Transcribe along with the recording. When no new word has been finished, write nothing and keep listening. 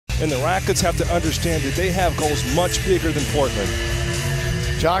And the Rockets have to understand that they have goals much bigger than Portland.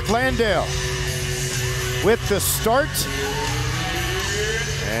 Jock Landale with the start.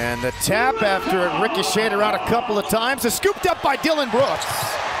 And the tap after it ricocheted around a couple of times is scooped up by Dillon Brooks.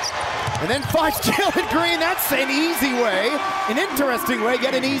 And then finds Jalen Green. That's an easy way, an interesting way,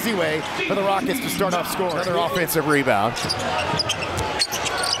 yet an easy way for the Rockets to start off scoring. Another offensive rebound.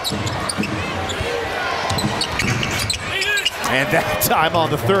 And that time on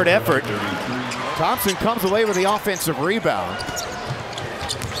the third effort, Thompson comes away with the offensive rebound.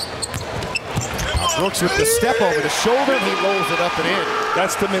 Brooks with the step over the shoulder, he rolls it up and in.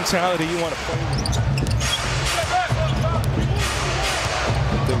 That's the mentality you want to play with.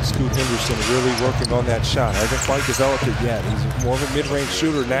 I think Scoot Henderson really working on that shot. Hasn't quite developed it yet. He's more of a mid-range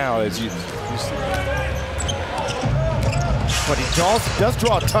shooter now, as you see. But he does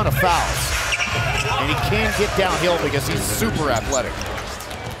draw a ton of fouls. And he can get downhill because he's super athletic.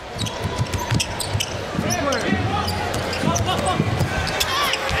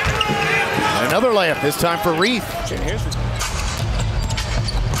 And another layup, this time for Reith.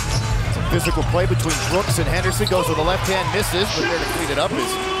 Some physical play between Brooks and Henderson. Goes with the left hand, misses, but there to clean it up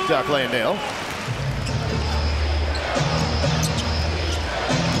is Jock Landale.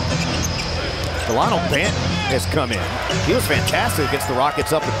 Delano Banton has come in. He was fantastic against the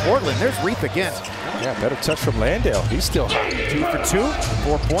Rockets up in Portland. There's Reith again. Yeah, better touch from Landale. He's still hot. 2 for 2,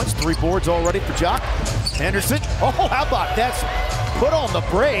 4 points, 3 boards already for Jock. Henderson, oh, how about that? Put on the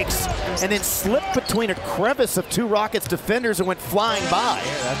brakes and then slipped between a crevice of 2 Rockets defenders and went flying by.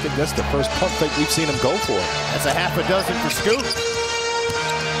 Yeah, I think that's the first pump fake we've seen him go for. That's a half a dozen for Scoot.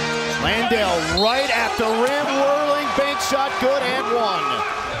 Landale right at the rim, whirling, bank shot, good, and one.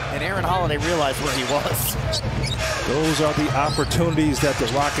 And Aaron Holiday realized where he was. Those are the opportunities that the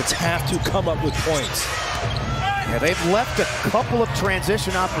Rockets have to come up with points. Yeah, they've left a couple of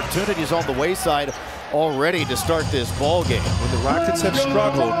transition opportunities on the wayside already to start this ball game. When the Rockets have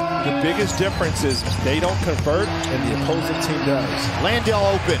struggled, the biggest difference is they don't convert and the opposing team does. Landale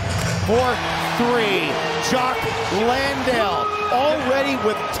open for 3. Jock Landale already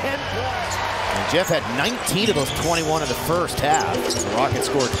with 10 points. And Jeff had 19 of those 21 in the first half. The Rockets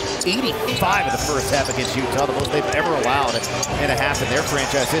scored 85 in the first half against Utah, the most they've ever allowed in a half in their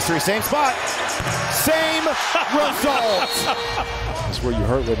franchise history. Same spot, same result. That's where you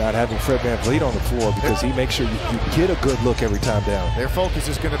hurt with not having Fred VanVleet on the floor, because he makes sure you get a good look every time down. Their focus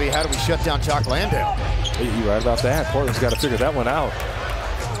is going to be how do we shut down Jock Landale. You're right about that. Portland's got to figure that one out.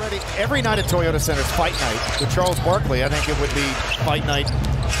 Already, every night at Toyota Center is fight night. With Charles Barkley, I think it would be fight night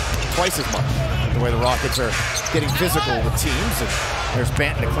twice as much. The way the Rockets are getting physical with teams, and there's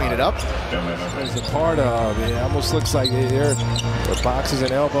Banton to clean it up. There's a part of it. Almost looks like they're boxes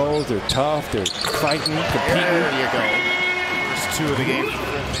and elbows. They're tough. They're fighting, competing. There you go. First 2 of the game,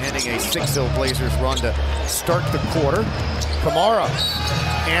 ending a 6-0 Blazers run to start the quarter. Kamara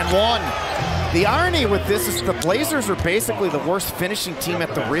and 1. The irony with this is the Blazers are basically the worst finishing team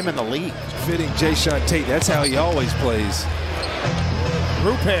at the rim in the league. Fitting Jae'Sean Tate. That's how he always plays.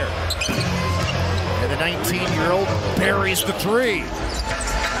 Rupert. And the 19-year-old buries the 3.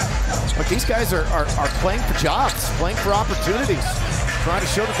 But these guys are playing for jobs, playing for opportunities, trying to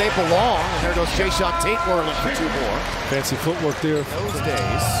show that they belong. And there goes Jae'Sean Tate whirling for 2 more. Fancy footwork there. Those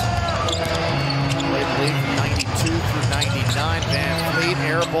days. Played the league from 92 through 99. VanVleet,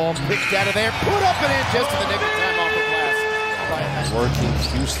 air ball picked out of there. Put up and in just in the nick of time off the glass. Working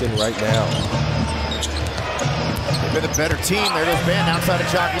Houston right now. They've been the better team. There goes Ben outside of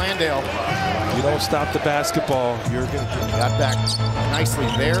Jock Landale. You don't stop the basketball, you're going to get got back nicely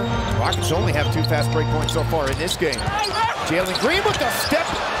there. Rockets only have 2 fast break points so far in this game. Jalen Green with the step,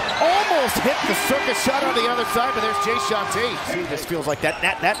 almost hit the circus shot on the other side, but there's Jae'Sean Tate. See, this feels like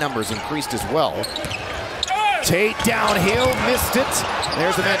that number's increased as well. Tate downhill, missed it.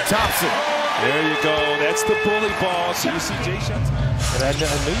 There's Amen Thompson. There you go. That's the bully ball. So you see Jae'Sean. And I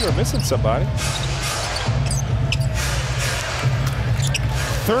knew you were missing somebody.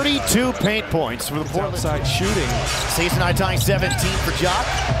 32 paint points for the Portland outside shooting. Season high tying 17 for Jock.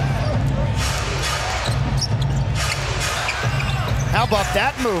 How about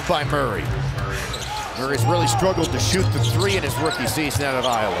that move by Murray? Murray's really struggled to shoot the 3 in his rookie season out of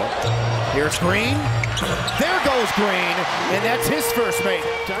Iowa. Here's Green. There goes Green, and that's his first make.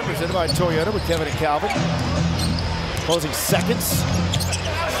 Time presented by Toyota with Kevin and Calvin. Closing seconds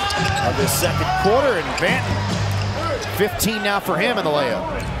of this second quarter, and Banton 15 now for him in the layup.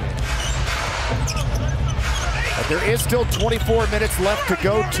 But there is still 24 minutes left to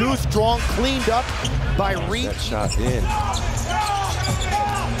go. 2 strong, cleaned up by Reith. That shot in.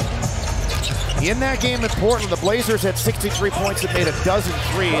 In that game in Portland, the Blazers had 63 points and made a dozen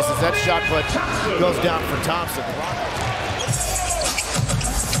threes as that shot put goes down for Thompson.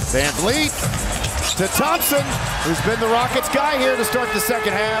 Van Vliet to Thompson, who's been the Rockets guy here to start the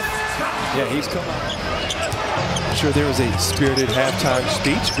second half. Yeah, he's come out. I'm sure there was a spirited halftime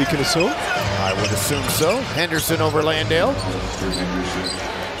speech, we can assume. I would assume so. Henderson over Landale.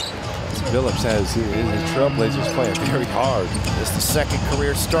 Phillips has his Trailblazers playing very hard. This is the second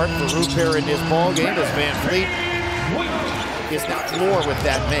career start for Rupert in his ball game as Van Vliet is now floor with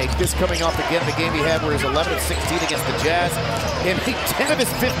that make. This coming off again the game he had where he's 11 of 16 against the Jazz and made 10 of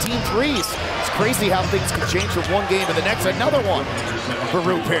his 15 threes. It's crazy how things can change from one game to the next. Another one for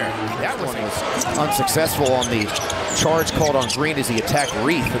Rupert. That one was unsuccessful on the charge called on Green as he attacked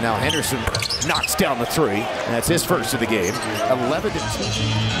Reith, and now Henderson knocks down the three, and that's his first of the game. 11 to 2.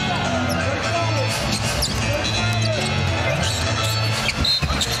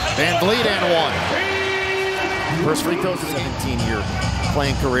 Van Vliet and one. First free throws, a 17-year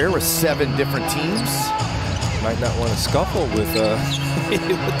playing career with 7 different teams. Might not want to scuffle with the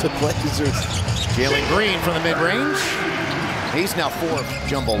Blazers. Jalen Green from the mid-range. He's now 4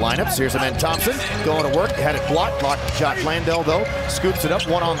 jumbo lineups. Here's Amen Thompson going to work. Had it blocked shot. Landale, though, scoops it up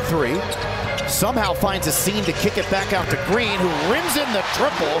 1-on-3. Somehow finds a seam to kick it back out to Green, who rims in the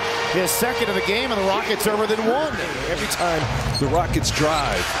triple, his second of the game, and the Rockets are within 1. Every time the Rockets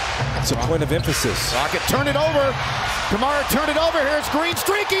drive, it's a point of emphasis. Rocket turn it over. Kamara turned it over. Here's Green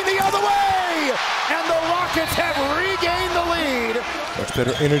streaking the other way, and the Rockets have regained the lead. Much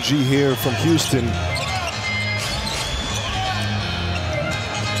better energy here from Houston.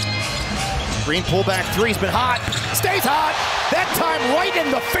 Green pullback three's been hot, stays hot, that time right in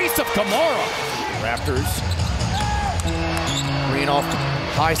the face of Kamara. Raptors. Green off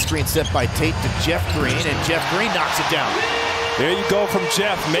high screen set by Tate to Jeff Green, and Jeff Green knocks it down. There you go from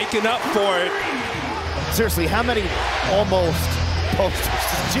Jeff, making up for it. Seriously, how many almost posters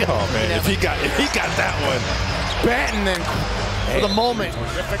did Jeff? Oh man, if he got that one. Banton then for the moment.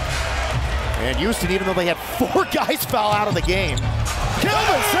 And Houston, even though they had 4 guys foul out of the game.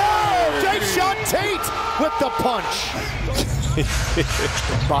 Kelvin, Jay shot Tate with the punch.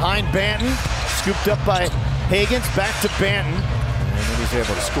 Behind Banton, scooped up by Higgins, back to Banton. And then he's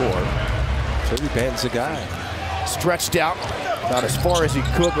able to score. Toby Banton's a guy. Stretched out about as far as he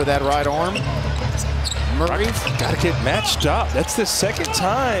could with that right arm. Murray. Got to get matched up. That's the second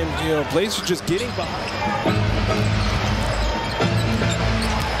time, Blazers just getting behind.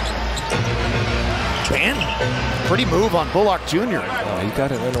 Banton. Pretty move on Bullock Jr. Oh, he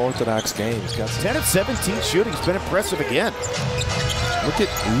got an unorthodox game. He's got 10 of 17 shooting. He's been impressive again. Look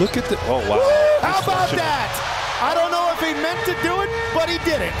at the. Oh wow! Woo! How about that? I don't know if he meant to do it, but he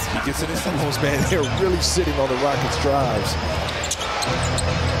did it. He gets it in almost, man. They're really sitting on the Rockets' drives.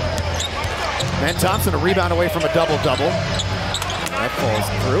 And Thompson a rebound away from a double-double. That falls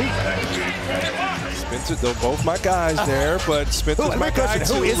through. Spencer, though, both my guys there, but Spencer's my guy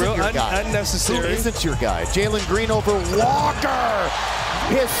too. Who isn't your guy? Unnecessary. Who isn't your guy? Jalen Green over Walker.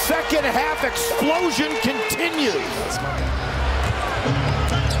 His second half explosion continues. That's my guy.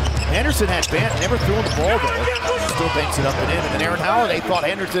 Henderson had Banton, never threw him the ball though. Still banks it up and in. And then Aaron Holiday thought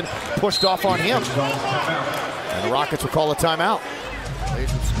Henderson pushed off on him. And the Rockets will call a timeout.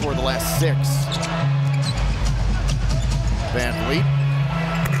 Blazers scored the last 6. Van Vliet.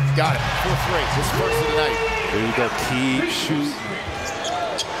 Got it. 4-3. His first of the night. There you go. Keep shooting.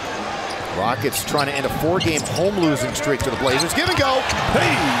 Rockets trying to end a 4-game home losing streak to the Blazers. Give and go.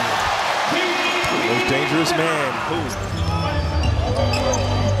 Hey! Most dangerous man.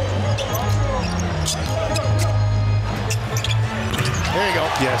 There you go.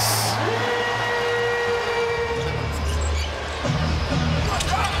 Yes.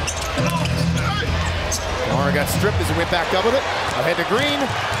 Kamara got stripped as he went back up with it. Ahead to Green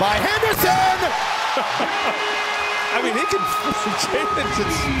by Henderson. I mean, Jalen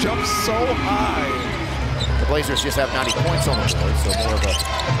just jumps so high. The Blazers just have 90 points on the board, so more of a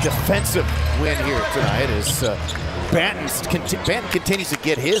defensive win here tonight as Banton continues to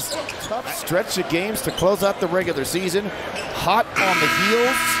get his tough stretch of games to close out the regular season. Hot on the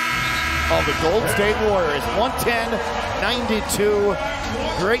heels of the Golden State Warriors. 110-92.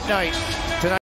 Great night